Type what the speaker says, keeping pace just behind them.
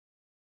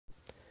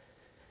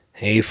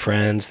Hey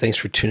friends, thanks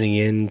for tuning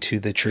in to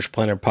the Church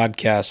Planter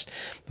Podcast.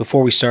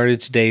 Before we started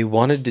today,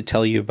 wanted to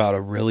tell you about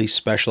a really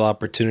special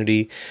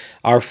opportunity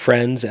our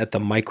friends at the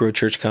Micro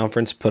Church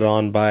Conference put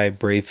on by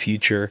Brave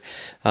Future,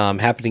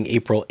 happening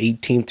April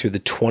 18th through the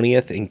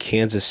 20th in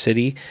Kansas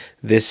City.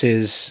 This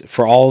is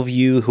for all of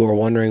you who are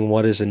wondering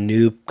what is a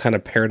new kind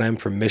of paradigm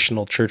for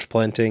missional church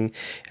planting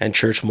and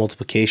church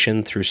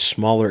multiplication through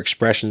smaller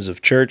expressions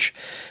of church,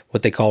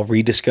 what they call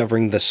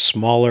rediscovering the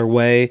smaller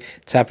way.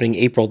 It's happening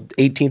April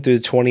 18th through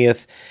the 20th.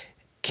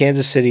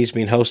 Kansas City is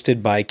being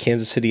hosted by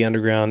Kansas City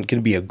Underground. Going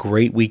to be a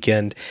great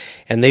weekend.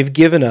 And they've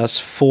given us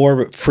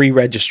 4 free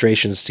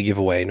registrations to give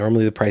away.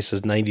 Normally the price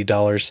is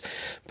 $90,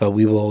 but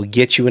we will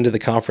get you into the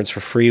conference for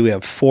free. We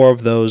have 4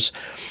 of those.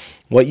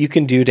 What you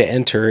can do to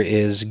enter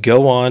is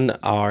go on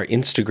our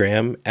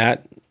Instagram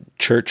at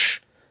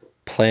Church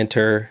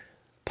Planter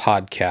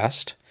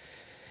Podcast.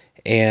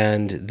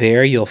 And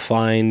there you'll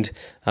find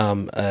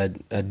a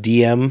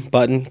DM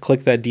button.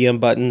 Click that DM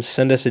button.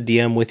 Send us a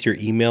DM with your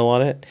email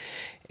on it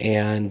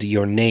and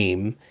your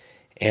name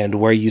and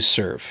where you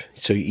serve.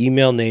 So you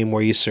email, name,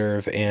 where you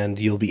serve, and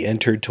you'll be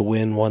entered to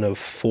win one of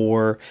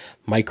 4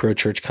 Micro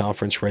Church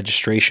Conference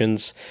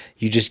registrations.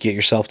 You just get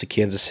yourself to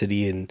Kansas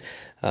City and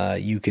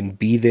you can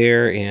be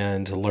there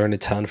and learn a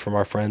ton from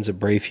our friends at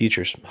Brave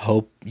Futures.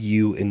 Hope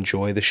you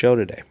enjoy the show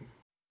today.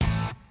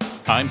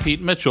 I'm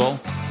Pete Mitchell.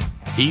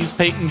 He's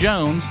Peyton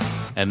Jones,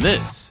 and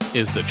this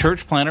is the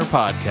Church Planter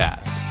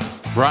Podcast,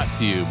 brought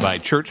to you by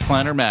Church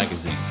Planter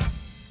Magazine.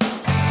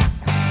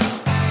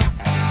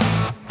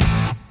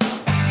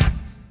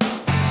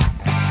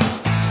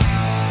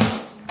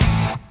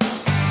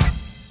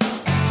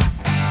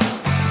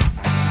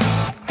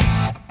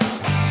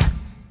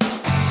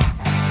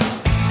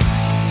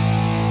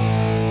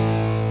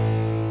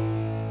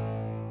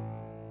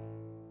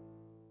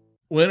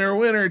 Winner,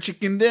 winner,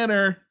 chicken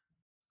dinner.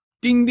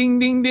 Ding, ding,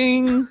 ding,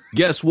 ding.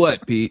 Guess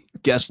what, Pete?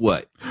 Guess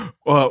what?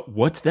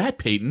 What's that,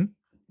 Peyton?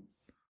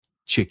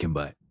 Chicken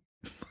butt.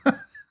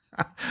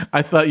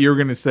 I thought you were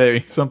going to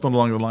say something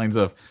along the lines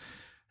of,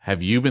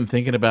 have you been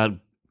thinking about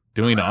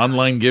doing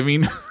online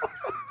giving?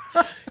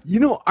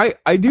 You know,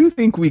 I do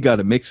think we got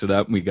to mix it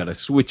up and we got to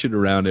switch it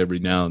around every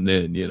now and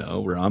then, you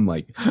know, where I'm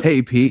like,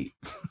 hey, Pete.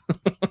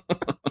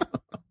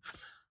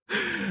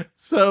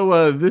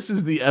 So this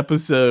is the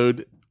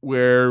episode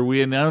where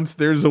we announce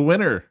there's a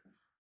winner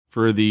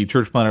for the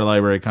Church Planter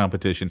Library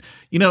competition.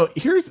 You know,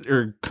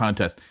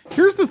 contest.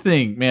 Here's the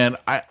thing, man.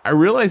 I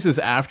realized this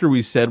after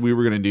we said we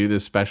were going to do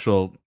this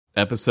special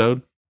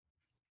episode.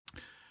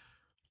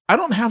 I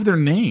don't have their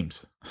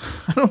names.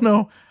 I don't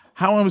know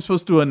how I'm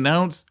supposed to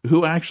announce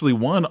who actually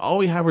won. All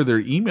we have are their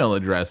email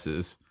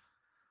addresses.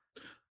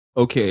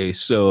 Okay,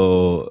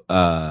 so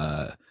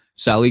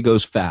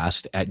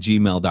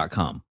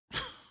sallygoesfast@gmail.com.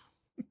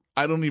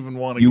 I don't even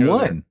want to You go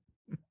won. there.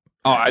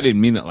 Oh, I didn't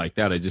mean it like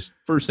that. I just,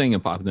 first thing that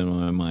popped into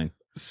my mind.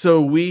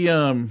 So we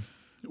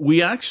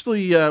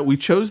actually we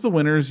chose the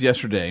winners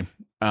yesterday.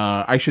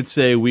 I should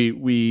say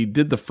we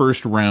did the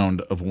first round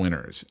of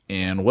winners.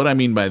 And what I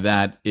mean by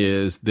that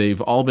is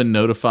they've all been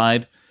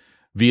notified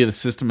via the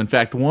system. In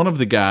fact, one of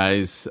the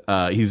guys,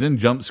 he's in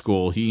jump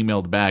school. He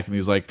emailed back and he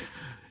was like,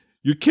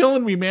 "You're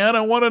killing me, man.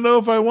 I want to know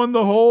if I won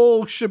the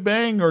whole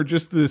shebang or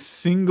just the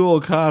single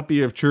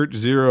copy of Church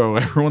Zero."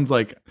 Everyone's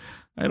like,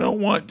 I don't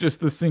want just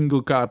the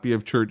single copy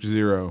of Church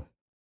Zero.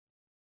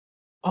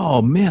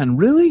 Oh, man,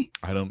 really?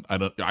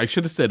 I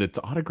should have said it's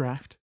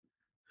autographed.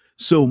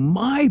 So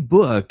my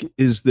book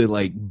is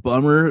the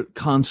bummer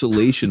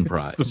consolation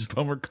prize. It's the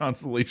bummer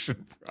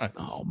consolation prize.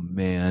 Oh,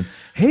 man.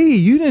 Hey,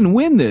 you didn't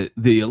win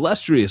the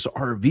illustrious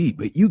RV,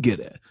 but you get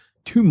a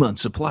 2-month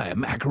supply of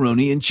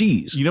macaroni and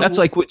cheese. You know, that's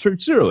like what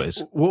Church Zero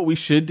is. What we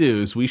should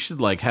do is we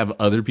should have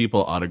other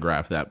people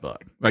autograph that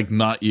book.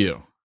 Not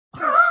you.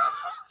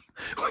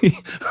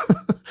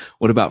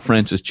 What about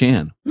Francis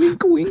Chan?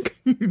 Wink, wink.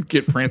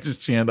 Get Francis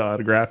Chan to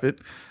autograph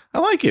it. I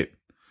like it.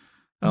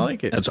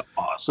 That's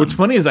awesome. What's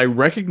funny is I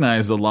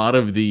recognize a lot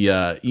of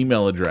the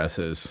email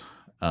addresses,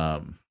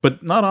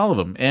 but not all of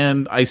them.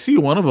 And I see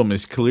one of them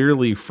is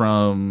clearly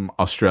from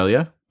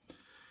Australia,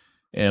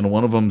 and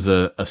one of them's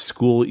a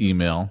school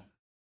email.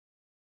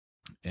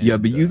 And, yeah,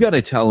 but you got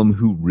to tell them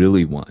who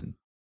really won.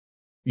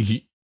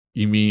 You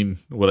mean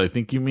what I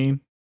think you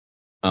mean?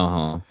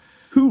 Uh-huh.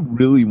 Who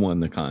really won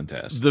the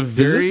contest? The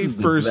very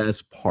first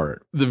best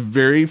part. The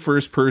very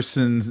first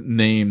person's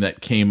name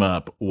that came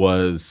up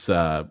was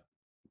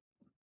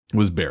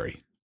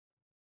Barry.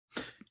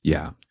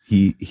 Yeah,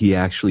 he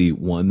actually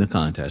won the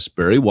contest.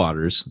 Barry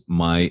Waters,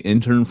 my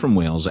intern from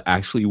Wales,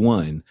 actually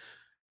won,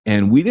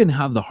 and we didn't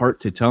have the heart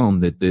to tell him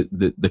that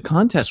the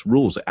contest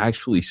rules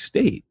actually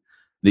state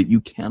that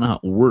you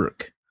cannot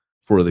work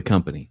for the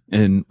company,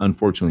 and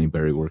unfortunately,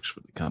 Barry works for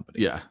the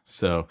company. Yeah,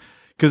 so.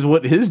 Because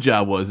what his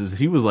job was is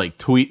he was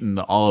tweeting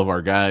to all of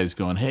our guys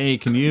going, hey,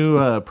 can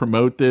you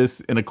promote this?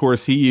 And of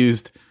course he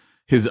used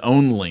his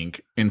own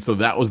link. And so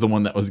that was the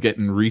one that was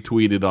getting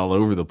retweeted all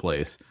over the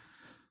place.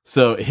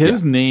 So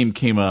his name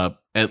came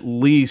up at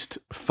least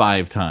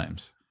 5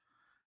 times.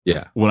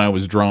 Yeah. when I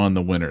was drawing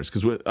the winners,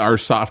 because our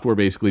software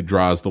basically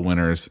draws the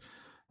winners.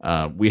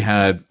 We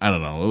had, I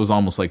don't know, it was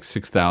almost like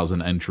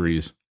 6,000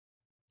 entries.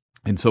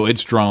 And so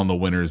it's drawing the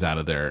winners out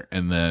of there.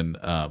 And then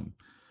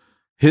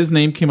his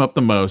name came up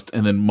the most,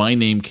 and then my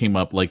name came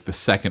up like the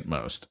second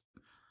most.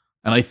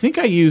 And I think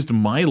I used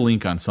my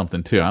link on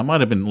something too. I might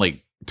have been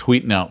like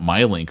tweeting out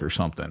my link or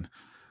something.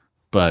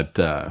 But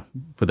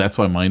that's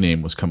why my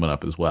name was coming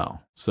up as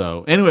well.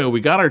 So anyway,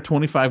 we got our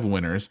 25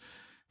 winners.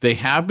 They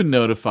have been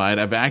notified.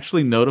 I've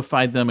actually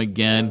notified them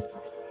again.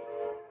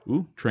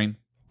 Ooh, train.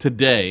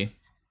 Today.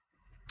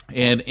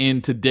 And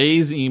in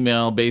today's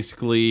email,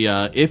 basically,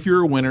 if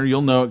you're a winner,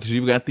 you'll know it because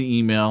you've got the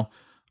email.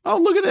 Oh,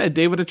 look at that.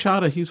 David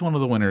Achata. He's one of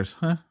the winners.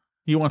 Huh?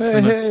 He wants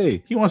to know,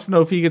 he wants to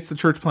know if he gets the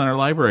Church Planner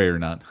Library or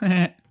not.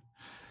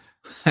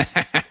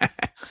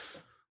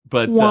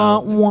 But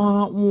how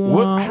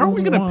are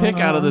we going to pick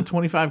out of the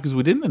 25? Because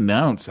we didn't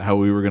announce how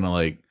we were going to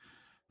like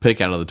pick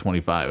out of the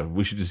 25.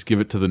 We should just give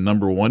it to the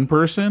number one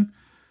person,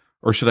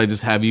 or should I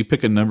just have you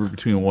pick a number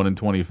between 1 and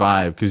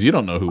 25? Because you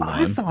don't know who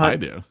won. I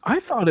do. I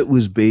thought it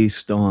was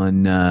based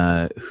on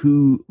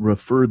who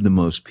referred the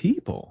most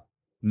people.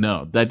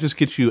 No, that just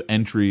gets you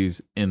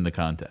entries in the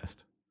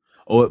contest.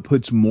 Oh, it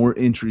puts more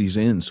entries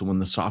in. So when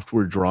the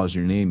software draws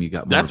your name, you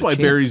got more. That's why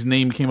Barry's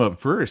name came up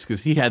first,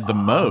 because he had the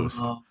most.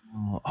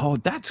 Oh,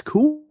 that's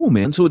cool,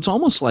 man. So it's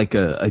almost like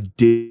a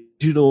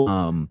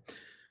digital,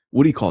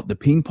 what do you call it? The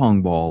ping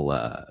pong ball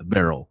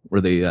barrel,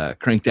 where they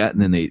crank that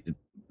and then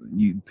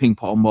you ping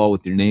pong ball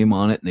with your name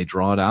on it and they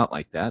draw it out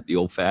like that. The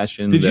old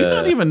fashioned. Did you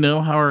not even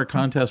know how our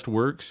contest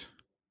works?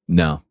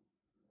 No.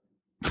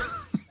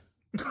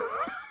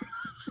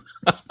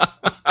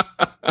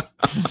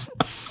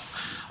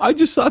 I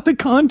just thought the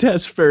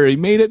contest fairy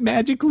made it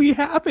magically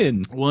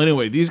happen. Well,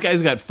 anyway, these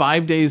guys got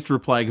 5 days to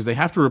reply because they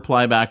have to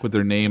reply back with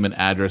their name and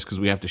address because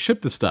we have to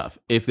ship the stuff.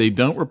 If they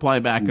don't reply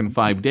back in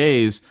 5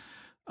 days,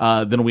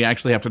 then we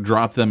actually have to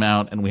drop them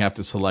out and we have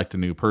to select a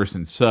new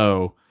person.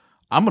 So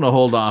I'm going to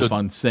hold off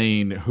on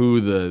saying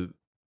who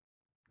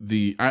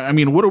I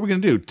mean, what are we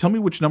going to do? Tell me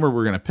which number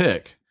we're going to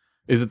pick.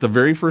 Is it the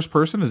very first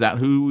person? Is that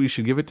who we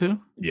should give it to?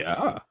 Yeah.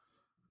 All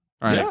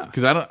right.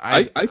 Because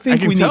I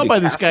think I can tell by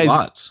this guy's.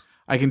 Lots.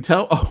 I can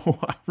tell. Oh,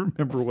 I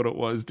remember what it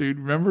was, dude.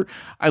 Remember,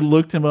 I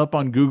looked him up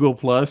on Google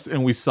Plus,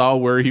 and we saw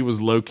where he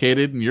was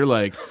located, and you're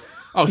like,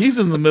 "Oh, he's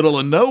in the middle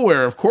of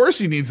nowhere. Of course,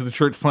 he needs the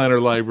Church Planner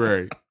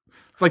Library."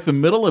 It's like the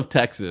middle of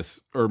Texas,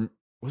 or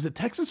was it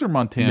Texas or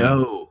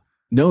Montana?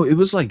 No, it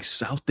was like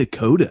South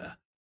Dakota.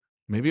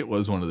 Maybe it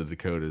was one of the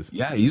Dakotas.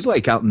 Yeah, he's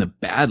like out in the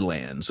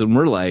Badlands, and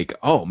we're like,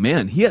 "Oh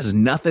man, he has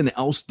nothing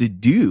else to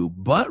do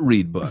but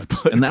read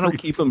books, and that'll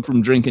keep him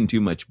from drinking too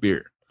much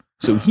beer."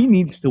 So he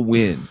needs to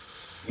win.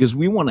 Because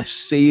we want to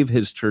save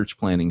his church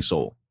planning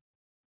soul.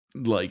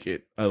 Like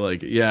it. I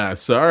like it. Yeah.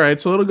 So, all right.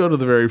 So it'll go to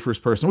the very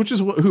first person, which is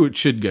who it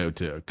should go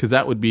to. Because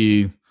that would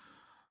be,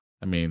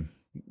 I mean,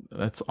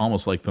 that's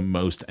almost like the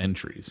most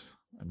entries.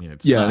 I mean,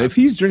 it's and if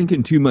he's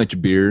drinking too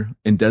much beer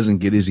and doesn't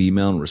get his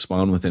email and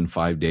respond within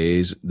 5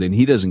 days, then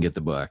he doesn't get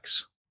the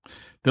bucks.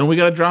 Then we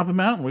got to drop him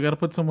out and we got to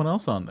put someone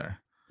else on there.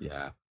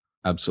 Yeah,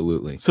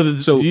 absolutely. So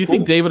do you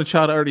think David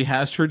Achata already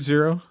has Church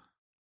Zero?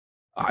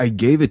 I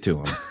gave it to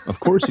him. Of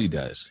course he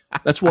does.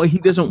 That's why he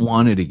doesn't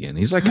want it again.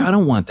 He's like, I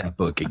don't want that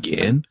book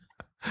again.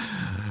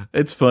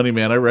 It's funny,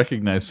 man. I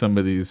recognize some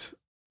of these.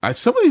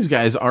 Some of these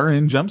guys are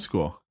in Jump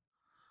School.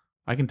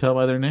 I can tell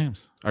by their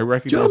names. I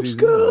recognize Jump these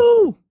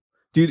School.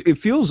 Dude, it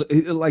feels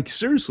like,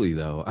 seriously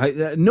though,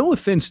 no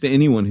offense to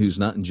anyone who's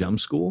not in Jump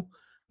School,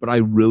 but I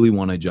really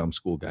want a Jump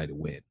School guy to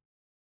win.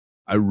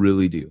 I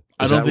really do.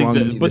 I don't think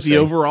that, but the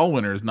overall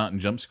winner is not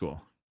in Jump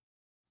School.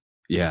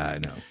 Yeah, I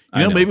know.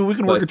 You know, maybe we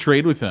can work a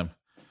trade with him.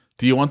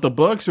 Do you want the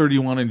books or do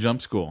you want in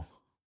Jump School?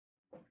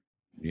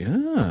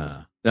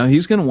 Yeah. Now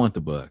he's going to want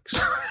the books.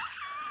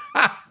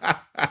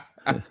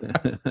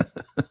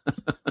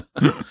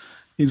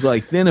 He's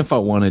like, then if I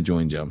want to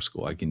join Jump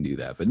School, I can do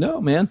that. But no,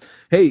 man.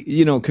 Hey,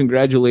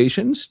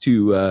 congratulations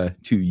to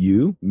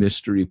you,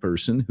 mystery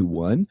person who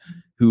won.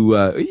 Who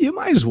you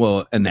might as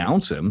well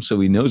announce him so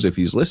he knows if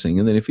he's listening.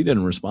 And then if he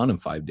doesn't respond in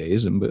 5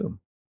 days, and boom.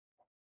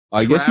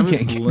 I guess you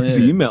can't give his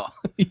email.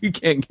 You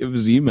can't give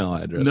his email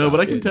address. No, but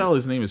I can tell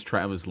his name is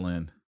Travis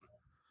Lynn.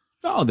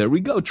 Oh, there we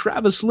go.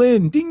 Travis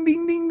Lynn. Ding,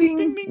 ding, ding, ding.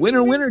 Ding, ding, winner,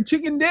 ding. Winner,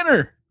 chicken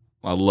dinner.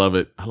 I love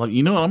it.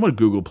 You know what? I'm going to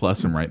Google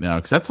Plus him right now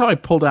because that's how I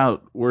pulled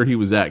out where he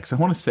was at because I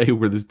want to say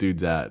where this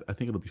dude's at. I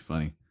think it'll be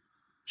funny.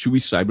 Should we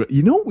cyber?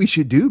 You know what we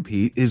should do,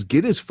 Pete, is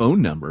get his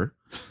phone number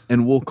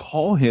and we'll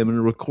call him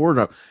and record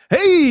up.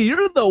 Hey,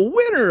 you're the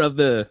winner of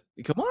the...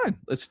 Come on,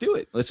 let's do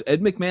it. Let's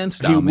Ed McMahon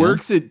style. He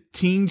works at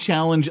Teen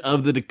Challenge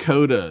of the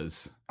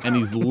Dakotas, and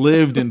he's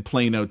lived in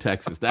Plano,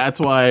 Texas.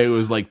 That's why it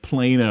was like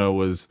Plano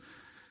was,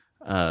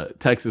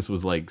 Texas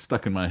was like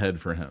stuck in my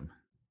head for him.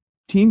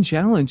 Teen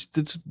Challenge.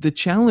 The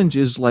challenge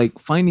is like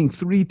finding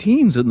 3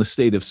 teens in the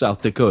state of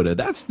South Dakota.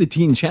 That's the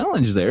Teen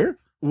Challenge there.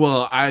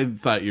 Well, I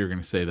thought you were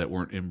going to say that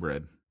weren't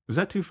inbred. Was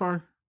that too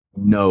far?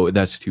 No,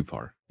 that's too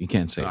far. You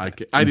can't say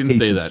that. I didn't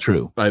say that.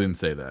 True. I didn't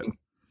say that.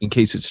 In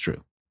case it's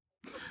true.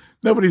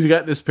 Nobody's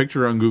got this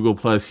picture on Google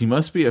Plus. He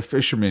must be a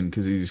fisherman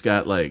because he's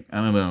got like, I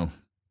don't know,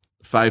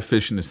 5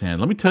 fish in his hand.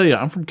 Let me tell you,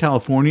 I'm from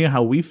California.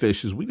 How we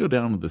fish is we go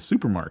down to the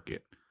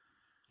supermarket.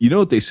 You know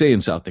what they say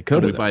in South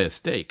Dakota? We buy a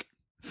steak.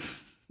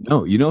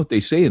 No, you know what they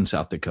say in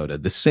South Dakota?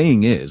 The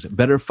saying is,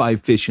 better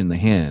 5 fish in the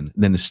hand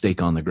than a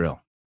steak on the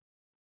grill.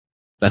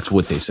 That's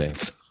what they say.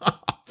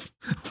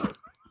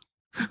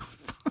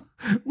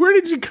 Where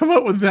did you come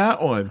up with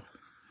that one?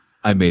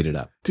 I made it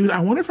up. Dude, I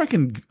want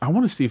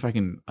to see if I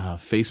can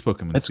Facebook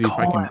him and Let's see if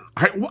I call can.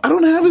 him. I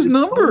don't have his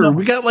number.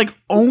 We got like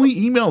only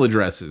email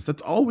addresses.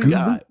 That's all we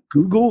got.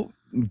 Google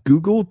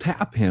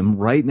tap him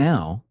right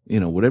now,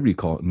 whatever you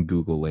call it in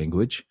Google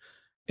language,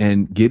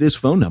 and get his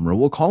phone number.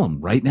 We'll call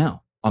him right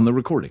now on the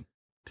recording.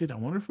 Dude, I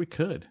wonder if we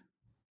could.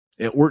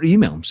 Or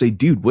email him. Say,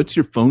 dude, what's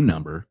your phone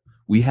number?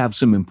 We have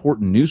some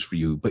important news for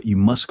you, but you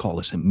must call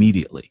us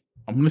immediately.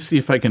 I'm going to see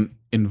if I can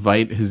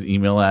invite his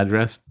email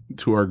address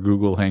to our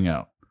Google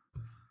Hangout.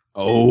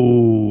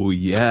 Oh,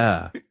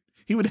 yeah.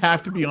 He would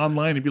have to be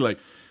online and be like,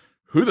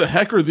 who the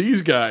heck are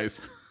these guys?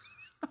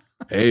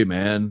 Hey,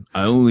 man,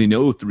 I only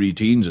know 3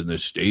 teens in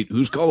this state.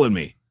 Who's calling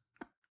me?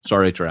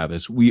 Sorry,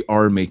 Travis. We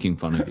are making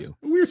fun of you.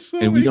 We're so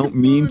and we don't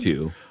mean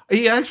to.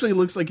 He actually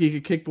looks like he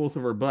could kick both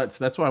of our butts.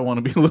 That's why I want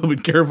to be a little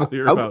bit careful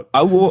here about.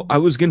 I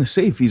was going to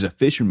say, if he's a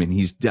fisherman,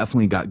 he's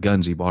definitely got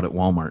guns he bought at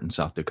Walmart in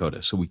South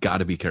Dakota. So we got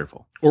to be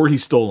careful. Or he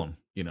stole them,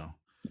 Yeah.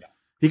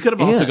 He could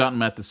have also Yeah. gotten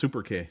them at the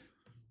Super K.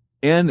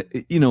 And,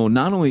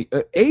 not only,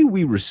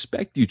 we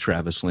respect you,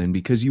 Travis Lynn,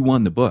 because you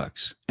won the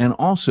books. And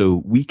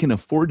also, we can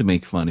afford to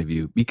make fun of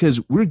you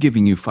because we're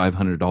giving you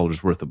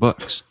 $500 worth of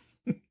books.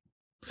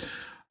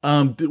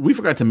 We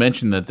forgot to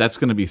mention that's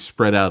going to be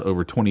spread out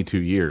over 22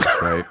 years,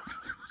 right?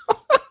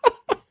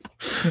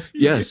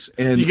 Yes.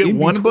 And you get in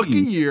one book a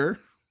between- year.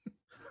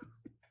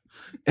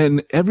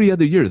 And every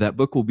other year, that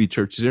book will be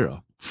Church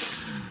Zero.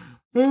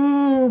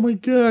 Oh my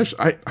gosh.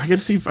 I got to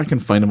see if I can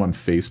find him on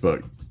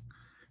Facebook.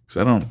 Because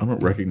I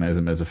don't recognize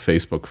him as a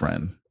Facebook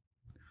friend.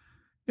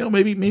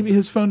 Maybe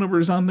his phone number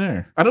is on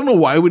there. I don't know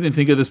why we didn't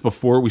think of this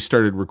before we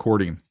started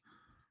recording.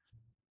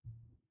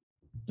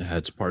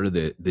 It's part of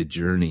the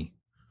journey.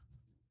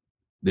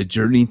 The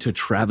journey to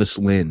Travis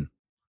Lynn.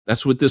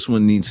 That's what this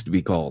one needs to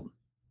be called.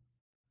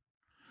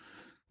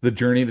 The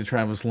journey to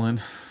Travis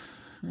Lynn.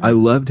 I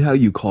loved how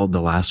you called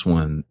the last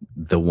one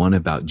the one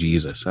about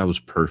Jesus. That was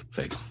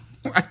perfect.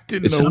 I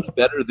didn't It know. sounds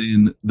better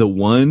than the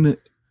one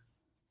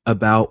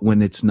about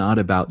when it's not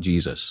about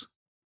Jesus.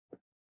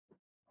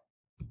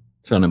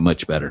 Sounded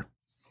much better.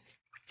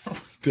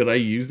 Did I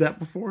use that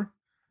before?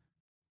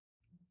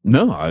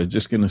 No, I was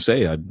just going to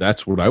say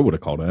that's what I would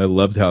have called it. I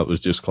loved how it was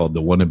just called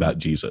the one about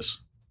Jesus.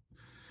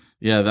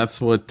 Yeah, that's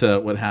what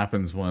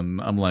happens when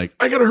I'm like,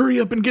 I got to hurry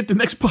up and get the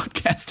next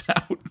podcast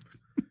out.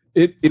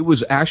 It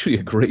was actually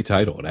a great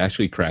title. It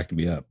actually cracked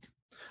me up.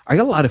 I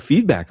got a lot of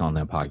feedback on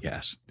that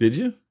podcast. Did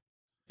you?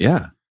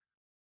 Yeah.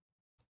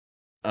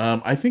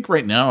 I think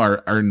right now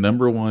our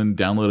number one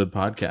downloaded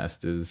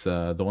podcast is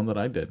the one that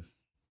I did.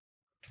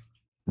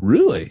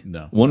 Really?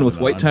 No. One with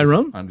White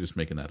Tyrone? I'm just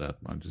making that up.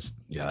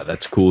 Yeah,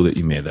 that's cool that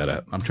you made that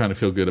up. I'm trying to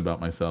feel good about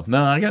myself.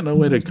 No, I got no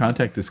way to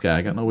contact this guy.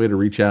 I got no way to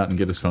reach out and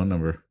get his phone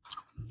number.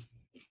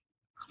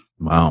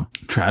 Wow.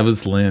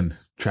 Travis Lynn,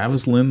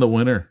 the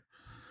winner.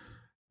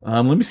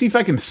 Let me see if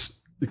I can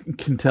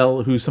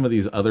tell who some of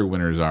these other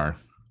winners are,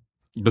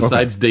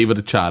 besides David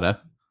Achata.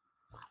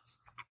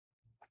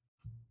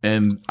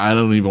 And I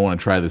don't even want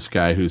to try this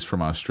guy who's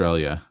from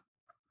Australia.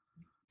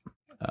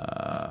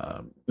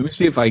 Let me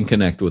see if I can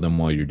connect with him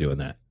while you're doing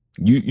that.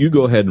 You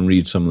go ahead and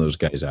read some of those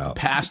guys out.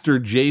 Pastor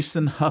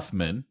Jason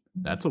Huffman,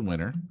 that's a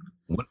winner.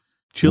 What?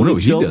 Chili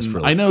What he does Chilton. for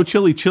a I know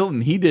Chili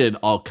Chilton. He did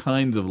all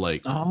kinds of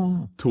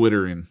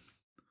Twittering.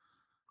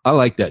 I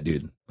like that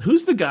dude.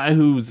 Who's the guy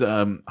who's?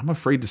 I'm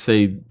afraid to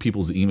say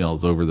people's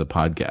emails over the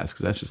podcast because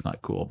that's just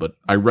not cool. But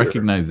I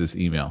recognize this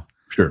email.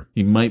 Sure.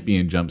 He might be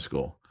in Jump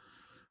School.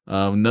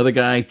 Another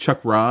guy,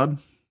 Chuck Rod.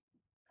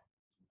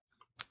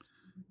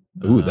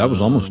 Ooh, that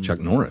was almost Chuck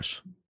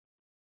Norris.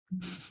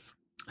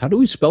 How do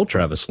we spell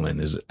Travis Lynn?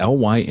 Is it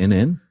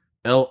Lynn?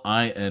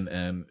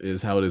 Linn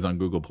is how it is on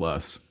Google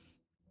Plus.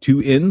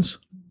 2 N's?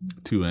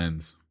 2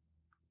 N's.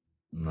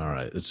 All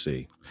right, let's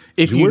see.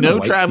 If Is he you wearing a know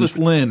white Travis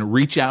t-shirt? Lynn,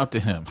 reach out to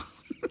him.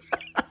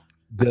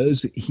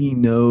 Does he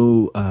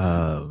know?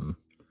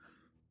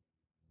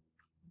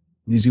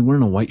 Is he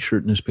wearing a white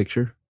shirt in this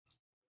picture?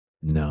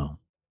 No.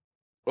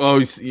 Oh,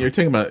 you're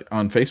talking about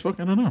on Facebook?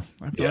 I don't know.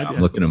 I have no Yeah, idea.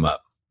 I'm looking him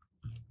up.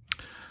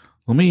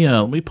 Let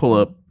me pull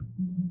up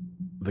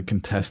the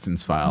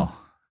contestants file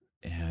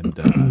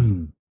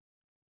and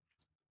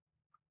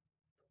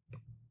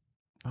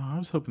I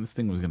was hoping this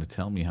thing was going to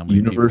tell me how many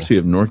University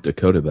people. of North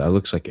Dakota, but that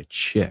looks like a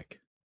chick.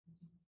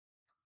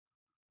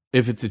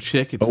 If it's a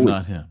chick, it's Oh.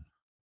 not him.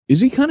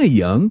 Is he kind of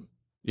young?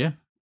 Yeah.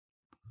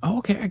 Oh,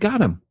 okay, I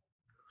got him.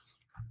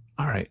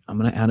 All right, I'm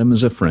going to add him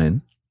as a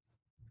friend.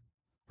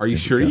 Are you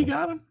There you sure go. you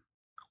got him?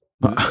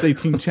 Does it say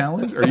Team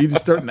Challenge? Or are you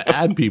just starting to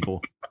add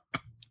people?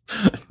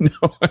 No,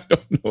 I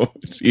don't know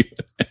if it's even.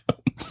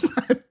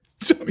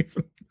 Don't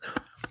even.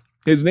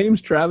 His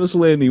name's Travis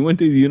Lynn. He went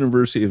to the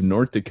University of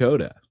North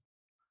Dakota.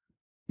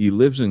 He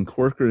lives in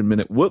Corcoran,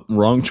 Minnesota. Whoop,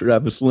 wrong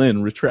Travis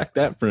Lynn. Retract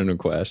that friend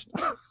request.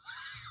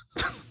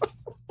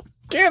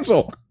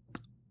 Cancel.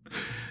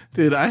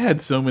 Dude, I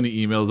had so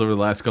many emails over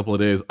the last couple of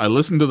days. I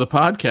listened to the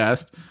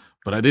podcast,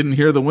 but I didn't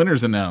hear the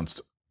winners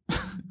announced.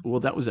 Well,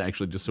 that was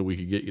actually just so we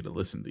could get you to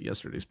listen to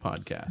yesterday's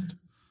podcast.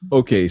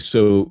 Okay,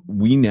 so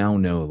we now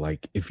know,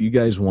 like, if you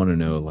guys want to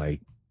know,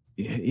 like,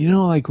 you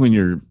know, like when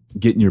you're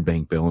getting your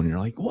bank bill and you're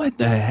like, what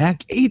the heck?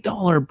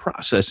 $8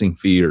 processing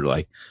fee, or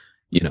like,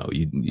 you know,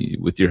 you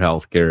with your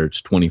health care,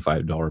 it's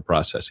 $25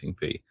 processing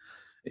fee.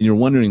 And you're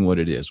wondering what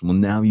it is. Well,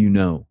 now you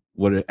know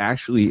what it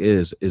actually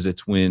is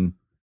it's when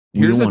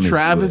here's a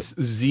Travis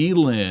Z.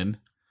 Lynn,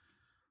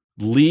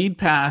 lead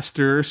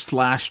pastor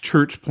 /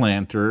 church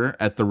planter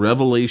at the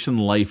Revelation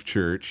Life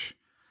Church.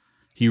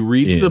 He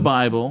reads the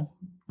Bible,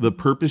 the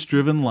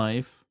purpose-driven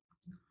life.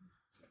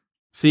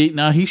 See,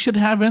 now he should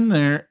have in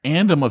there,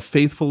 and I'm a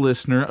faithful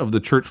listener of the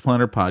Church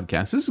Planter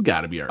podcast. This has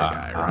got to be our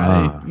guy,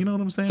 right? You know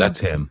what I'm saying? That's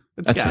him.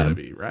 It's got to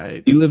be,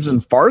 right? He lives in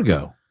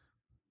Fargo.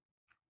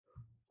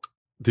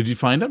 Did you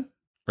find him?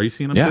 Are you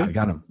seeing him? Yeah, too? I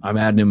got him. I'm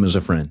adding him as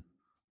a friend.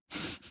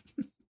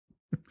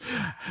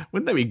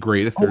 Wouldn't that be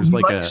great if there's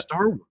like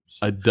Star Wars.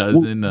 a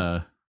dozen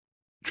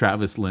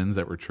Travis Lynns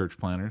that were church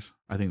planners?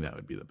 I think that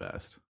would be the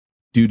best.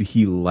 Dude,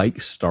 he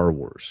likes Star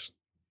Wars.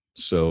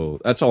 So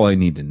that's all I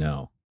need to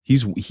know.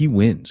 He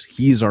wins.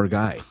 He's our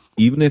guy.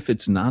 Even if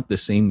it's not the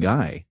same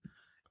guy,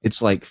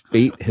 it's like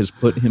fate has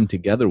put him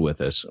together with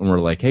us, and we're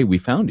like, hey, we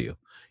found you.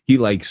 He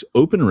likes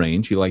Open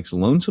Range. He likes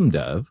Lonesome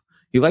Dove.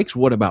 He likes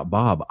What About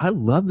Bob? I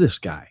love this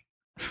guy.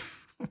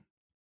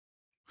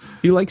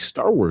 He likes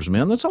Star Wars,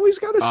 man. That's all he's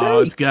got to say. Oh,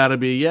 it's got to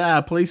be.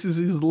 Yeah, places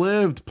he's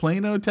lived.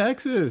 Plano,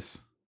 Texas.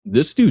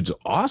 This dude's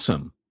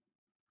awesome.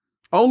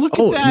 Oh, look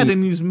at that.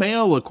 And he's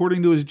male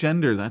according to his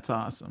gender. That's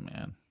awesome,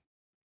 man.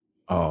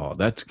 Oh,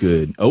 that's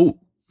good. Oh,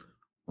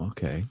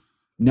 okay.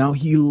 Now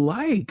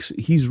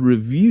he's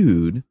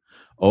reviewed.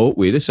 Oh,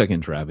 wait a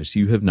second, Travis.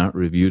 You have not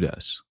reviewed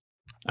us.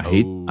 I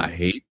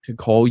hate to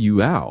call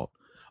you out.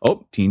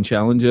 Oh, Teen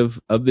Challenge of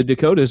the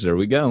Dakotas. There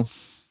we go.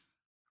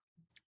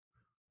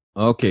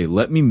 Okay,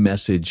 let me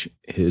message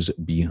his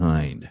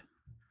behind.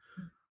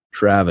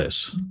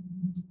 Travis,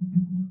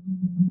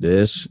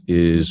 this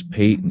is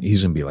Peyton.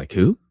 He's going to be like,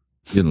 who?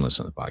 He didn't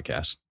listen to the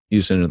podcast. He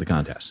just entered the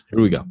contest.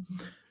 Here we go.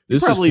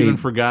 This probably even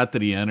forgot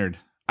that he entered.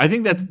 I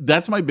think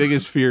that's my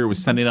biggest fear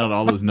was sending out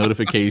all those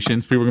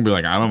notifications. People are going to be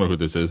like, I don't know who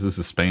this is. This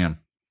is spam.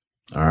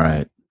 All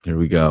right, here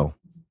we go.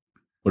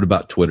 What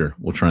about Twitter?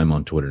 We'll try him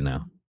on Twitter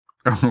now.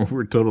 Oh,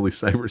 we're totally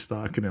cyber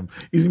stalking him.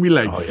 He's gonna be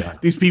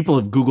like, These people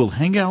have Googled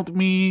Hangout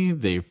me,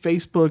 they've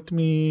Facebooked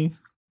me,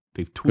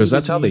 they've tweeted because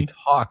that's me. how they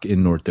talk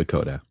in North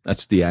Dakota.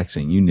 That's the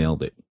accent. You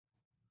nailed it.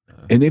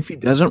 And if he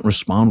doesn't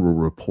respond, we'll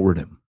report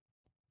him.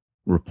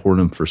 Report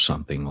him for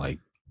something like,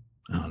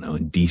 I don't know,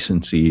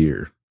 indecency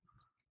or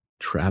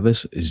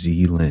Travis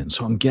Z. Lynn.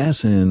 So I'm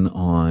guessing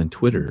on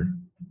Twitter.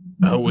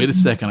 Oh, wait a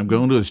second. I'm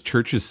going to his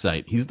church's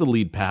site. He's the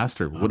lead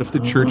pastor. What if the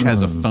church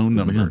has a phone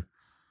number? Man.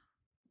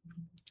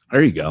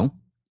 There you go.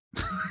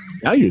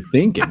 Now you're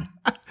thinking.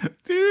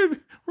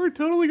 Dude, we're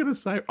totally going to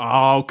cite.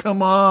 Oh,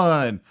 come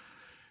on.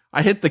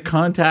 I hit the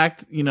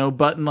contact,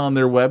 button on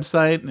their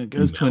website and it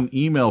goes to an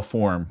email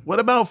form. What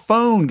about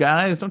phone,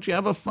 guys? Don't you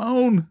have a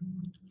phone?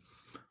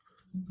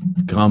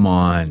 Come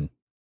on.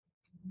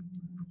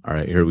 All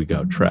right, here we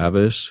go.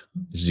 Travis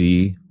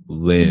Z.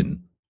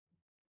 Lynn.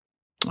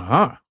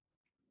 Aha.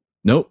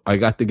 Nope, I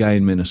got the guy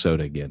in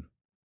Minnesota again.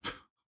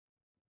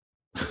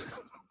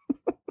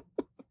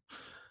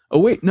 Oh,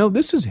 wait, no,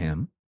 this is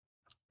him.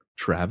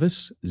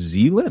 Travis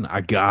Z. Lynn.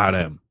 I got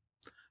him.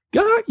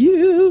 Got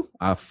you.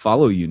 I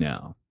follow you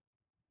now.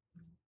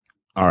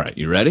 All right,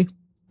 you ready?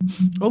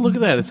 Oh, look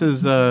at that. It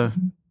says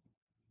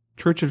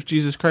Church of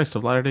Jesus Christ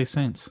of Latter-day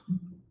Saints.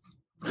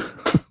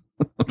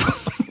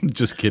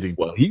 Just kidding.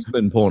 Well, he's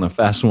been pulling a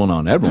fast one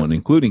on everyone,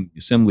 including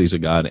Assemblies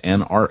of God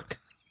and ARC.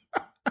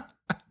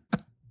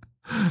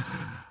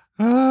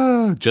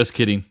 Just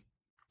kidding.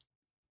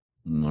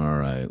 All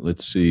right,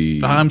 let's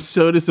see. I'm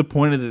so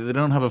disappointed that they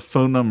don't have a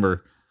phone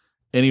number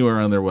anywhere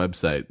on their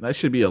website. That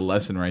should be a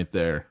lesson right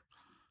there.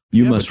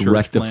 You must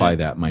rectify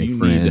that, my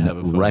friend. Need to have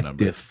a phone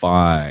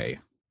rectify.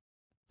 Number.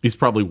 He's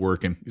probably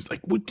working. He's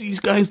like, would these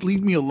guys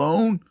leave me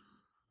alone?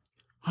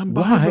 I'm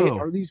Bivo.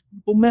 Why are these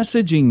people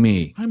messaging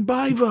me? I'm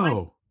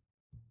Bivo.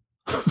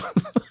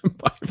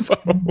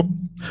 Bivo.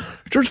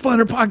 Church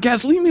Planter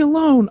Podcast, leave me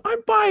alone.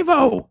 I'm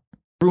Bivo.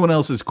 Everyone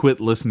else has quit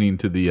listening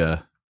to the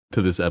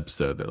to this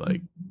episode. They're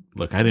like,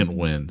 look, I didn't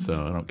win,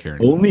 so I don't care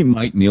anymore. Only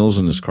Mike Niels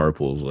in his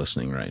carpool is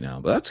listening right now,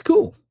 but that's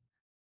cool.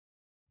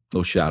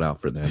 Little shout out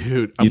for them.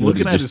 Dude, I'm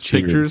looking at his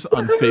pictures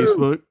on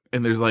Facebook,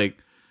 and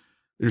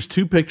there's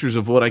two pictures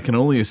of what I can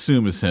only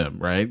assume is him,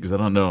 right? Because I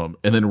don't know him.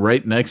 And then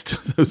right next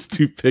to those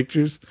two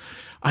pictures,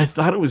 I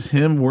thought it was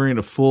him wearing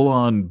a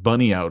full-on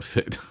bunny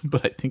outfit,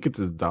 but I think it's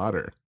his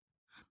daughter.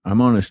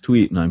 I'm on his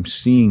tweet, and I'm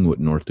seeing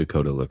what North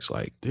Dakota looks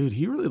like. Dude,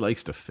 he really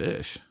likes to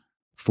fish.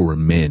 For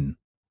men.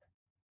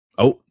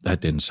 Oh,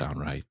 that didn't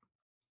sound right.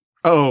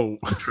 Oh,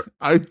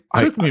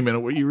 took me a minute.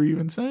 What you were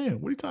even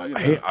saying? What are you talking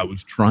about? I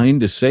was trying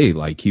to say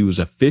like he was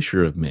a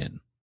fisher of men.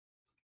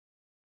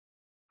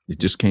 It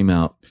just came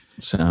out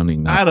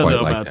sounding not I don't quite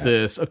know like about that.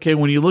 this. Okay,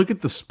 when you look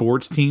at the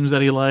sports teams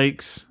that he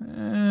likes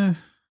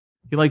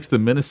the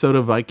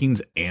Minnesota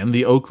Vikings and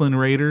the Oakland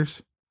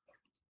Raiders.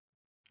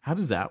 How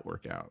does that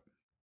work out?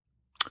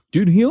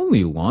 Dude, he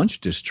only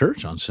launched his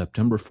church on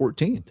September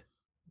 14th.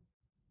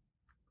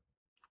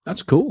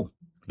 That's cool.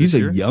 He's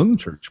a young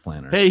church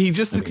planner. Hey, he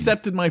just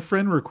accepted my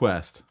friend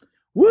request.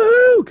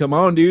 Woo! Come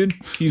on, dude.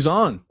 He's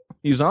on.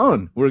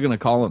 We're going to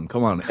call him.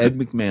 Come on, Ed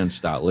McMahon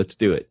style. Let's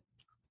do it.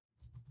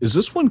 Is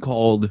this one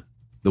called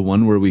the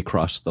one where we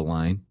crossed the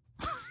line?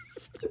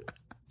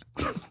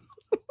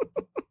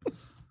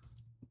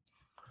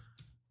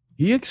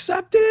 He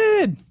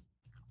accepted.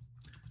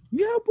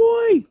 Yeah,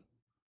 boy.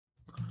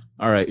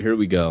 All right, here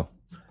we go.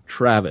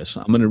 Travis,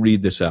 I'm going to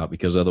read this out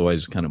because otherwise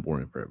it's kind of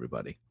boring for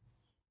everybody.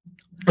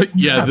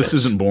 Yeah, Travis. This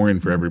isn't boring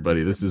for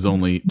everybody. This is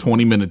only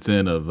 20 minutes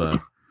in of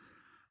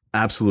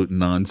absolute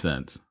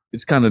nonsense.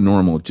 It's kind of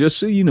normal. Just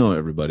so you know,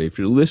 everybody, if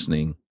you're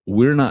listening,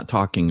 we're not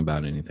talking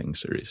about anything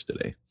serious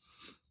today.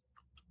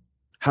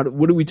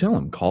 What do we tell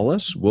him? Call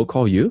us? We'll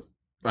call you?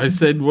 I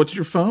said, what's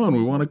your phone?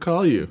 We want to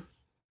call you.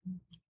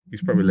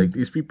 He's probably like,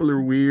 these people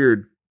are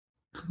weird.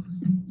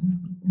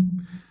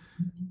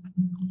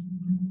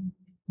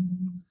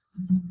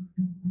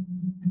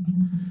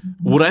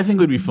 What I think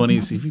would be funny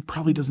is if he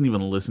probably doesn't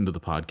even listen to the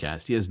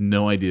podcast. He has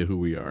no idea who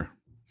we are.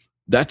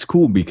 That's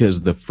cool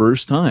because the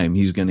first time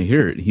he's going to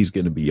hear it, he's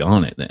going to be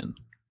on it then.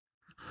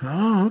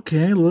 Oh,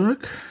 okay.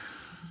 Look.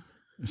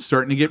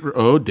 Starting to get...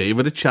 Oh,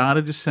 David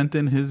Achata just sent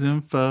in his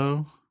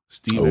info.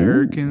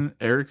 Steve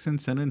Erickson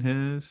sent in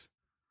his.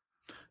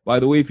 By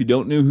the way, if you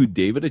don't know who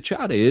David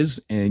Achata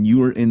is and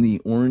you are in the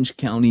Orange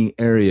County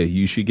area,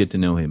 you should get to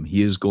know him.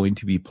 He is going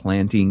to be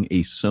planting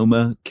a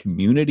Soma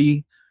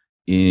community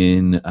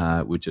in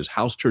which is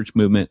House Church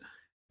Movement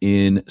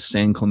in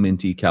San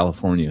Clemente,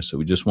 California. So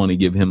we just want to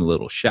give him a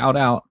little shout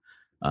out.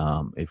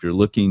 If you're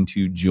looking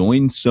to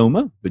join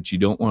Soma, but you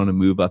don't want to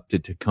move up to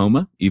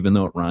Tacoma, even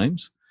though it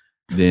rhymes,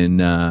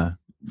 then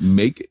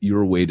make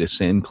your way to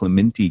San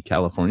Clemente,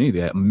 California.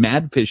 They have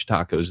mad fish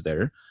tacos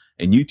there,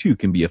 and you too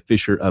can be a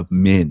fisher of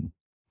men.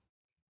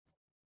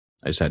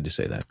 I just had to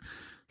say that.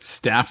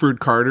 Stafford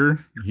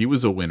Carter, he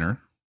was a winner.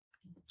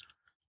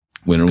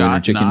 Winner,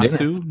 chicken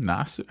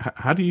Nasu.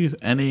 How do you use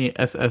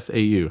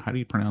Nassau? How do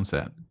you pronounce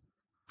that?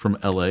 From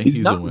LA,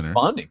 he's a winner.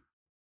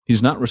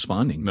 He's not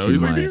responding. No,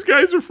 he's like, these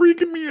guys are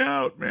freaking me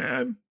out,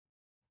 man.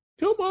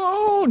 Come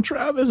on,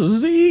 Travis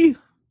Z.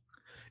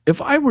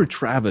 If I were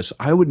Travis,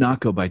 I would not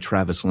go by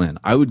Travis Lynn.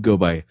 I would go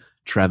by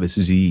Travis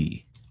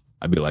Z.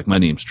 I'd be like, my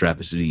name's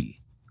Travis Z.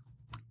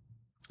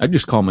 I'd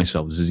just call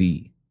myself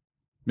Z.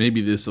 Maybe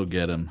this will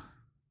get him.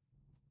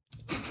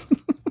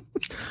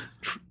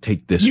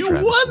 Take this. You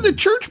Travis won Lynn. the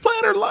Church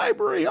Planter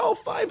Library, all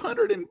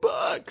 500 in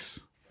bucks.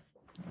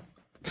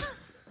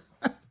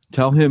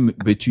 Tell him,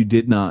 but you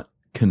did not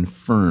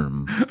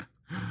confirm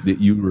that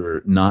you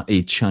were not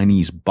a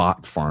Chinese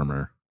bot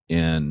farmer,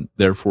 and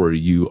therefore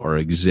you are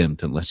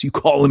exempt unless you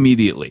call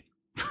immediately.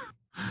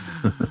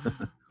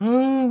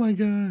 Oh my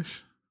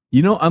gosh.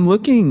 You know, I'm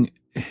looking,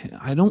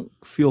 I don't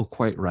feel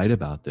quite right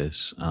about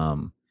this.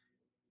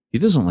 He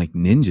doesn't like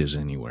ninjas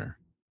anywhere.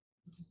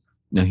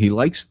 Now, he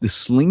likes the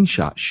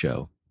Slingshot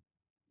Show.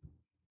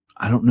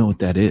 I don't know what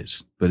that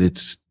is, but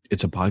it's a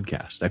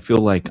podcast. I feel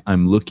like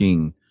I'm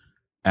looking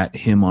at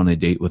him on a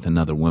date with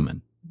another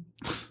woman.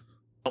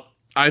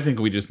 I think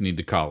we just need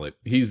to call it.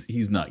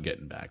 He's not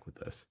getting back with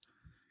this.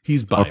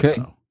 He's Bivo.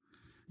 Okay.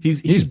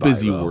 He's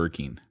busy Bivo.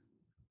 Working.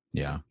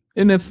 Yeah.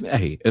 And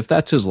if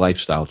that's his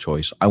lifestyle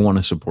choice, I want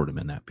to support him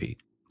in that, Pete.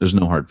 There's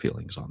no hard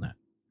feelings on that.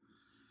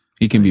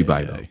 He can be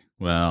Bivo.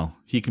 Well,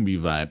 he can be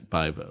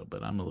Bivo,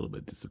 but I'm a little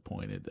bit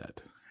disappointed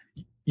that.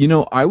 You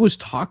know, I was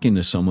talking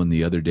to someone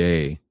the other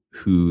day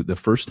who the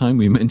first time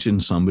we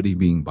mentioned somebody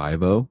being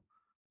Bivo,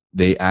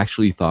 they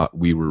actually thought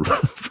we were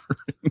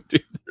referring to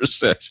their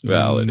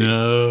sexuality.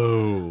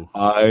 No.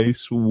 I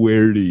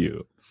swear to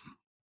you.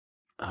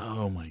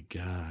 Oh my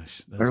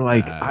gosh. They're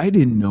like, bad. I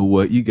didn't know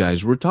what you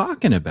guys were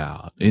talking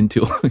about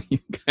until you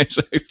guys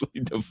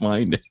actually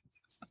defined it.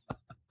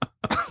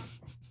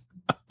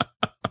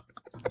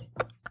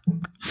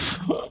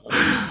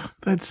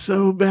 That's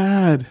so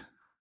bad.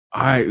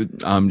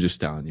 I'm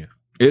just telling you.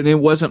 It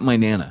wasn't my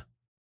Nana.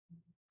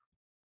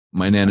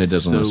 My Nana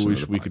doesn't listen to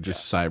the podcast. We could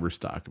just cyber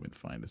stalk him and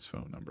find his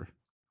phone number.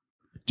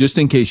 Just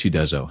in case she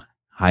does, though.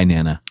 Hi,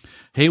 Nana.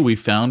 Hey, we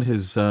found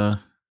his blog.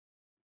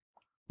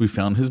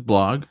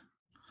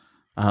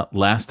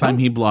 Last time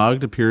he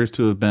blogged appears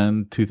to have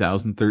been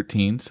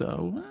 2013, so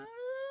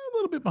a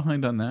little bit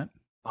behind on that.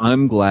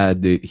 I'm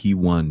glad that he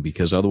won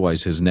because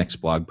otherwise his next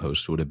blog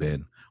post would have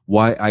been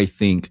why I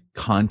think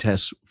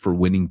contests for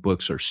winning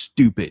books are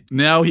stupid.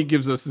 Now he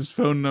gives us his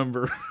phone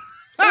number.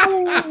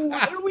 Oh,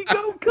 there we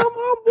go. Come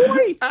on,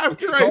 boy.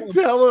 After I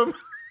tell him.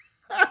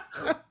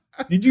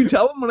 Did you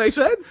tell him what I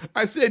said?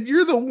 I said,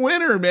 you're the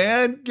winner,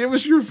 man. Give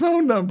us your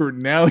phone number.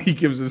 Now he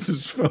gives us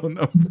his phone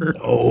number.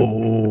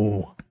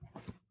 Oh.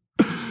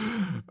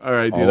 All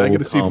right, dude. Oh, I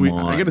gotta see come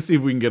on. I gotta see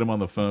if we can get him on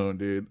the phone,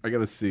 dude. I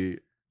gotta see.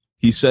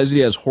 He says he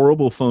has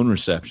horrible phone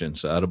reception,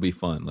 so that'll be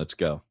fun. Let's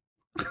go.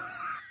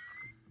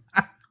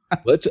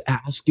 Let's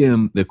ask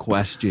him the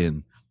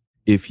question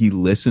if he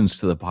listens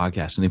to the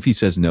podcast, and if he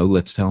says no,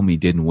 let's tell him he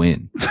didn't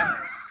win.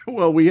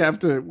 Well, we have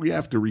to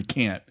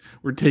recant.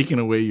 We're taking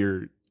away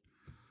your.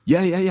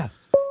 Yeah.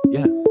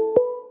 Do.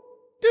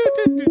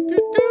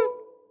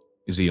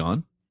 Is he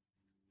on?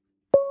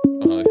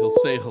 He'll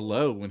say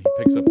hello when he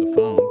picks up the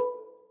phone.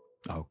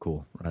 Oh,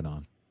 cool. Right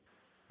on.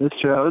 This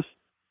Travis.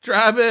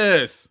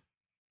 Travis.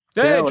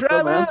 Hey, Yeah, what's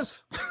up, man?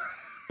 Travis.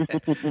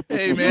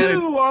 Hey,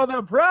 man. You are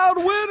the proud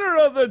winner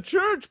of the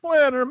Church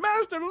Planner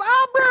Master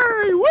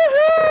Library.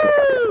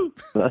 Woohoo!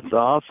 That's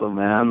awesome,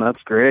 man.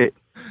 That's great.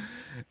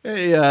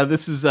 Hey,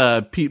 this is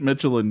Pete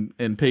Mitchell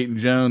and Peyton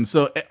Jones.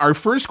 So our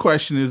first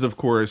question is, of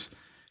course,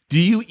 do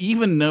you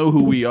even know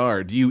who we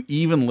are? Do you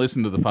even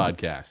listen to the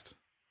podcast?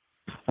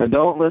 I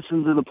don't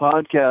listen to the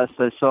podcast.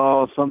 I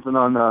saw something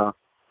on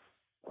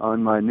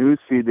my news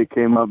feed that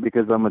came up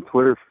because I'm a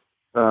Twitter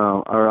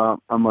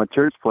I'm a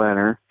church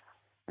planner,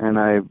 and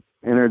I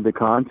entered the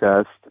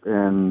contest,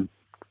 and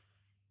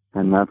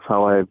that's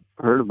how I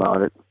heard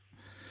about it.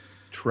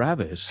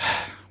 Travis.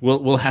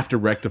 We'll have to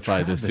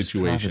rectify this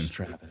situation.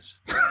 Travis.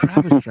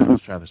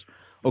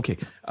 Okay,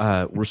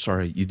 we're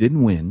sorry you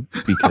didn't win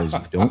because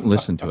you don't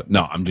listen to it.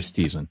 No, I'm just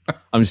teasing.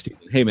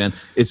 Hey, man,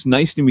 it's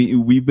nice to meet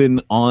you. We've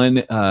been on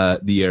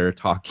the air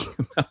talking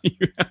about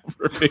you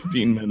for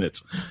 15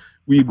 minutes.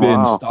 We've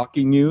been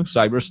stalking you,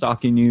 cyber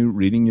stalking you,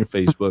 reading your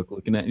Facebook,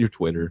 looking at your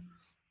Twitter.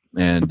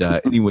 And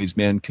anyways,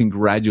 man,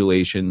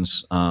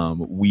 congratulations.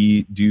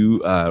 We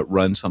do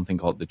run something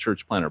called the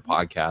Church Planner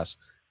Podcast.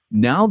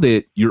 Now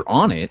that you're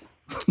on it,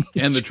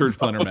 and the Church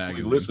Planner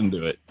magazine, listen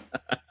to it.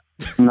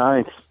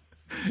 Nice.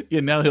 Yeah,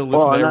 now he'll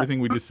listen to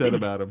everything we just said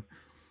about him.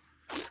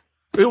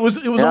 It was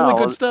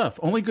only good stuff.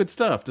 Only good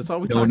stuff. That's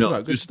all we talked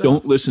about. Good just stuff.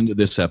 Don't listen to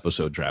this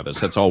episode, Travis.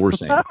 That's all we're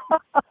saying.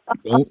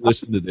 Don't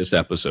listen to this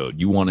episode.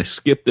 You want to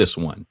skip this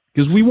one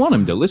because we want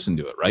him to listen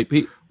to it, right,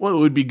 Pete? Well, it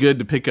would be good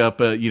to pick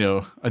up,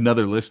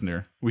 another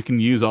listener. We can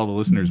use all the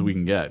listeners we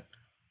can get.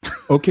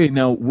 Okay,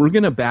 now we're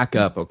gonna back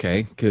up,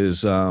 okay?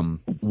 Because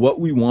what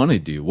we want to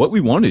do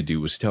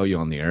was tell you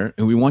on the air,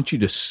 and we want you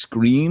to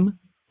scream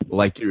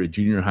like you're a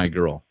junior high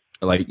girl.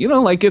 Like,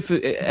 like if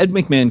Ed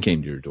McMahon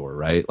came to your door,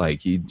 right?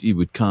 Like he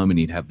would come and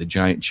he'd have the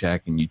giant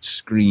check and you'd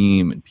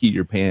scream and pee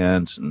your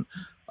pants and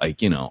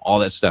all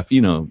that stuff.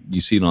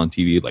 You see it on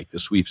TV, like the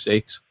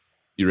sweepstakes.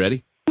 You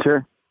ready?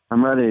 Sure.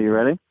 I'm ready. You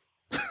ready?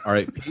 All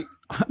right, Pete.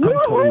 I'm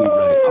totally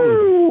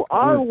ready.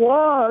 I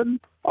won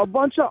a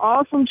bunch of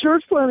awesome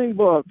church planning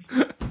books.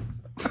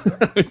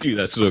 Dude,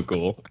 that's so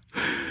cool.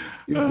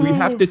 We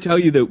have to tell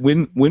you that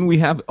when we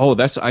have,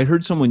 I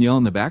heard someone yell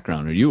in the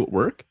background. Are you at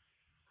work?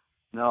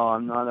 No,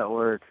 I'm not at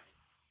work.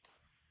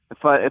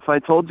 If I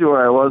told you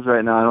where I was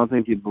right now, I don't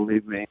think you'd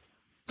believe me.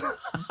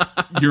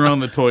 You're on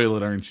the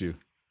toilet, aren't you?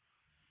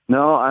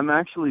 No, I'm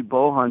actually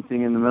bow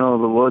hunting in the middle of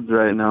the woods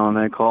right now, and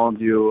I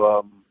called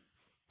you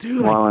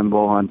Dude, while I'm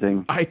bow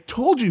hunting. I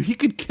told you he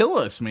could kill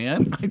us,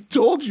 man. I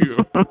told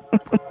you.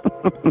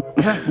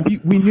 Yeah,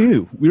 we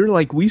knew. We were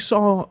like, we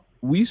saw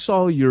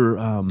your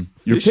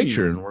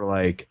picture, and we're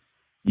like,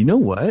 you know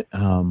what?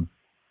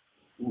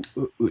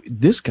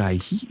 This guy,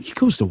 he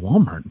goes to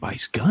Walmart and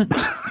buys guns.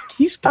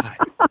 He's got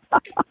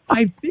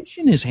 5 fish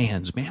in his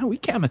hands, man. We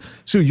can't.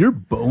 So you're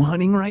bow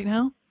hunting right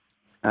now?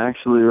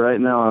 Actually,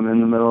 right now I'm in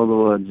the middle of the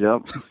woods.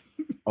 Yep.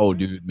 Oh,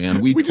 dude, man,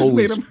 we just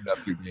totally made him. screwed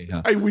up your day,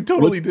 huh? We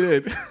totally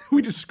did.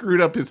 We just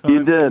screwed up his hunt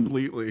You did.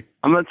 completely.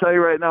 I'm gonna tell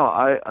you right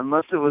now.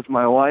 Unless it was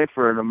my wife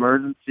or an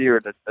emergency or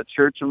a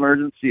church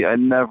emergency, I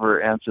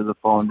never answer the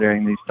phone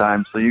during these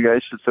times. So you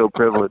guys should feel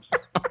privileged.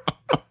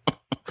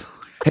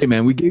 Hey,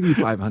 man, we gave you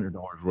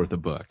 $500 worth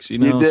of books. You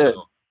did.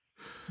 So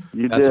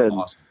You that's did.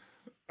 awesome.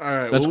 All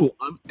right. That's cool.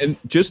 And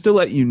just to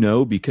let you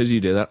know, because you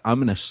did that, I'm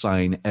going to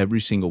sign every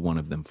single one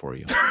of them for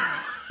you.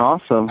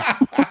 Awesome.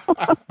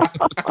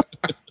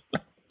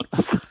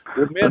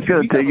 That's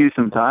gonna take you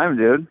some time,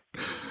 dude.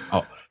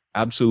 Oh,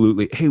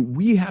 absolutely. Hey,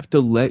 we have to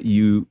let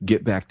you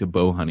get back to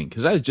bow hunting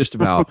because I was just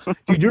about,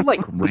 dude, you're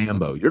like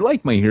Rambo. You're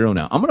like my hero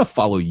now. I'm going to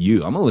follow you.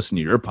 I'm going to listen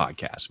to your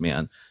podcast,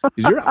 man,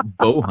 because you're out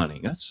bow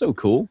hunting. That's so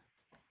cool.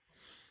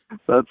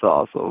 That's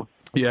awesome.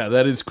 Yeah,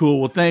 that is cool.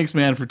 Well, thanks,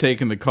 man, for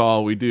taking the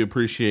call. We do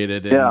appreciate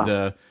it. And,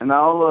 Yeah. And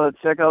I'll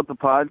check out the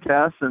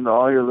podcast and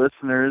all your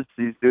listeners.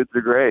 These dudes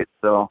are great.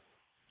 So.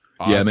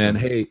 awesome. Yeah, man.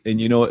 Hey, and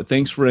you know what?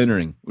 Thanks for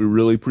entering. We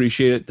really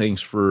appreciate it.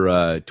 Thanks for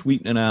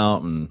tweeting it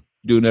out and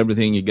doing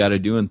everything you got to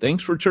do. And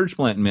thanks for church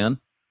planting, man.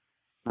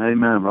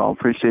 Amen. Well,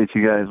 appreciate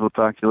you guys. We'll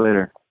talk to you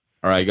later.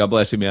 All right. God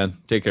bless you, man.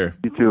 Take care.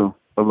 You too.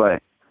 Bye-bye.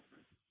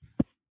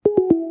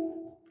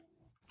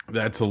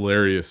 That's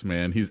hilarious,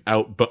 man. He's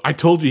out, but I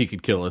told you he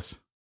could kill us.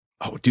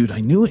 Oh, dude, I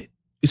knew it.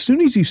 As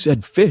soon as you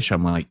said fish,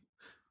 I'm like,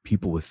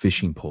 people with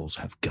fishing poles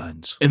have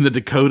guns. In the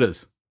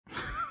Dakotas.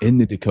 In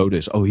the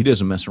Dakotas. Oh, he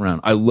doesn't mess around.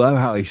 I love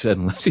how he said,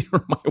 unless you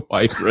were my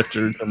wife,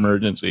 Richard,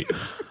 emergency.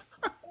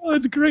 Oh,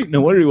 it's great.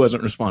 No wonder he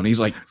wasn't responding. He's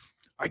like,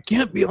 I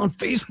can't be on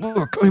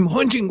Facebook. I'm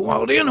hunting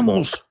wild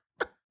animals.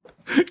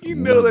 You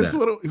know that's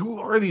what. Who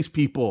are these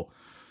people?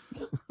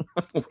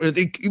 Where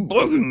they keep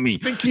bugging me.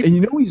 And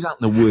you know he's out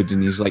in the woods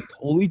and he's like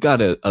totally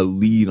got a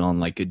lead on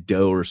like a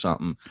doe or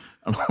something.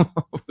 And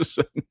all of a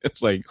sudden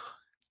it's like,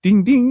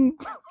 ding ding.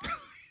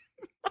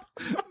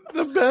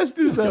 The best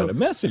is got a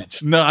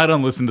message. No, I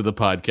don't listen to the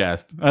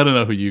podcast. I don't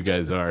know who you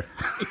guys are.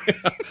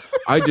 Yeah.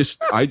 I just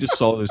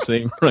saw this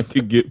thing where I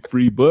could get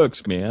free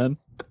books, man.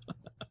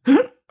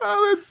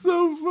 Oh, that's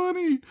so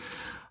funny.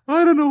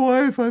 I don't know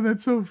why I find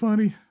that so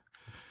funny.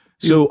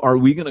 So are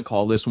we going to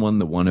call this one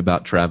the one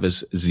about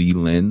Travis Z.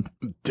 Lynn?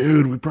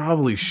 Dude, we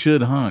probably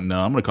should, huh?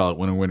 No, I'm going to call it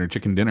Winner Winner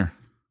Chicken Dinner.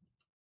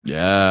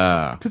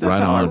 Yeah. Because that's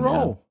how I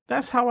roll. Man.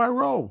 That's how I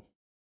roll.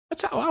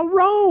 That's how I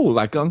roll,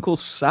 like Uncle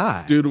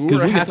Si. Dude,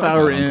 we're a half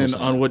hour in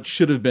on what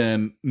should have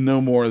been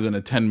no more than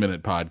a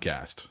 10-minute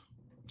podcast.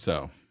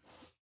 So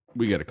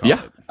we got to call it.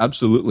 Yeah,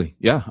 absolutely.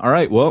 Yeah. All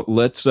right. Well,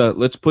 let's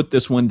put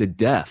this one to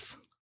death.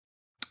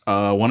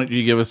 Why don't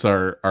you give us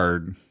our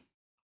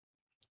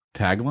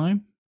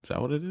tagline? Is that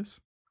what it is?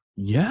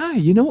 Yeah,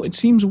 it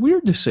seems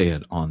weird to say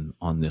it on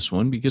this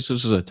one because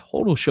this is a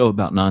total show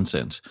about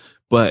nonsense.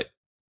 But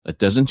that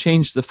doesn't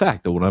change the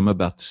fact that what I'm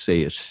about to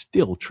say is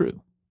still true.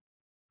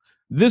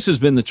 This has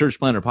been the Church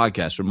Planter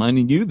Podcast,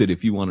 reminding you that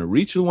if you want to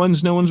reach the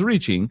ones no one's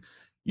reaching,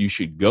 you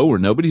should go where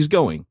nobody's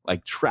going,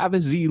 like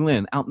Travis Z.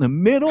 Lynn out in the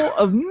middle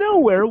of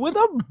nowhere with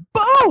a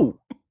bow,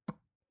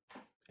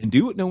 and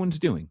do what no one's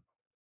doing.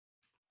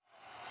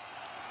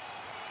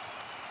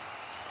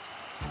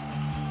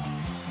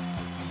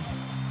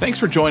 Thanks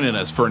for joining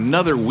us for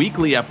another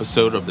weekly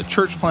episode of the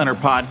Church Planter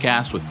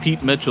Podcast with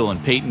Pete Mitchell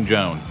and Peyton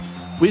Jones.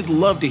 We'd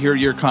love to hear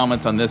your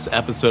comments on this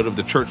episode of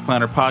the Church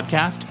Planter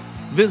Podcast.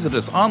 Visit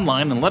us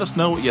online and let us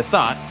know what you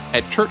thought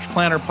at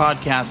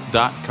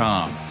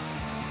churchplanterpodcast.com.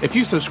 If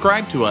you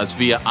subscribe to us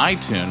via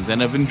iTunes and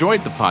have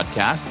enjoyed the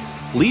podcast,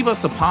 leave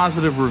us a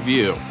positive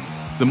review.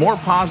 The more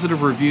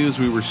positive reviews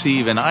we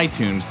receive in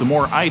iTunes, the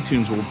more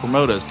iTunes will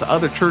promote us to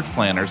other church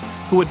planners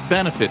who would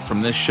benefit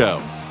from this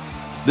show.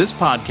 This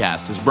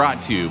podcast is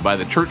brought to you by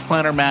the Church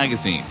Planter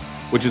Magazine,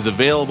 which is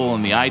available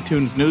in the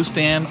iTunes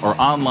newsstand or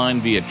online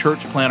via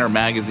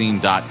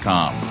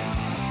churchplantermagazine.com.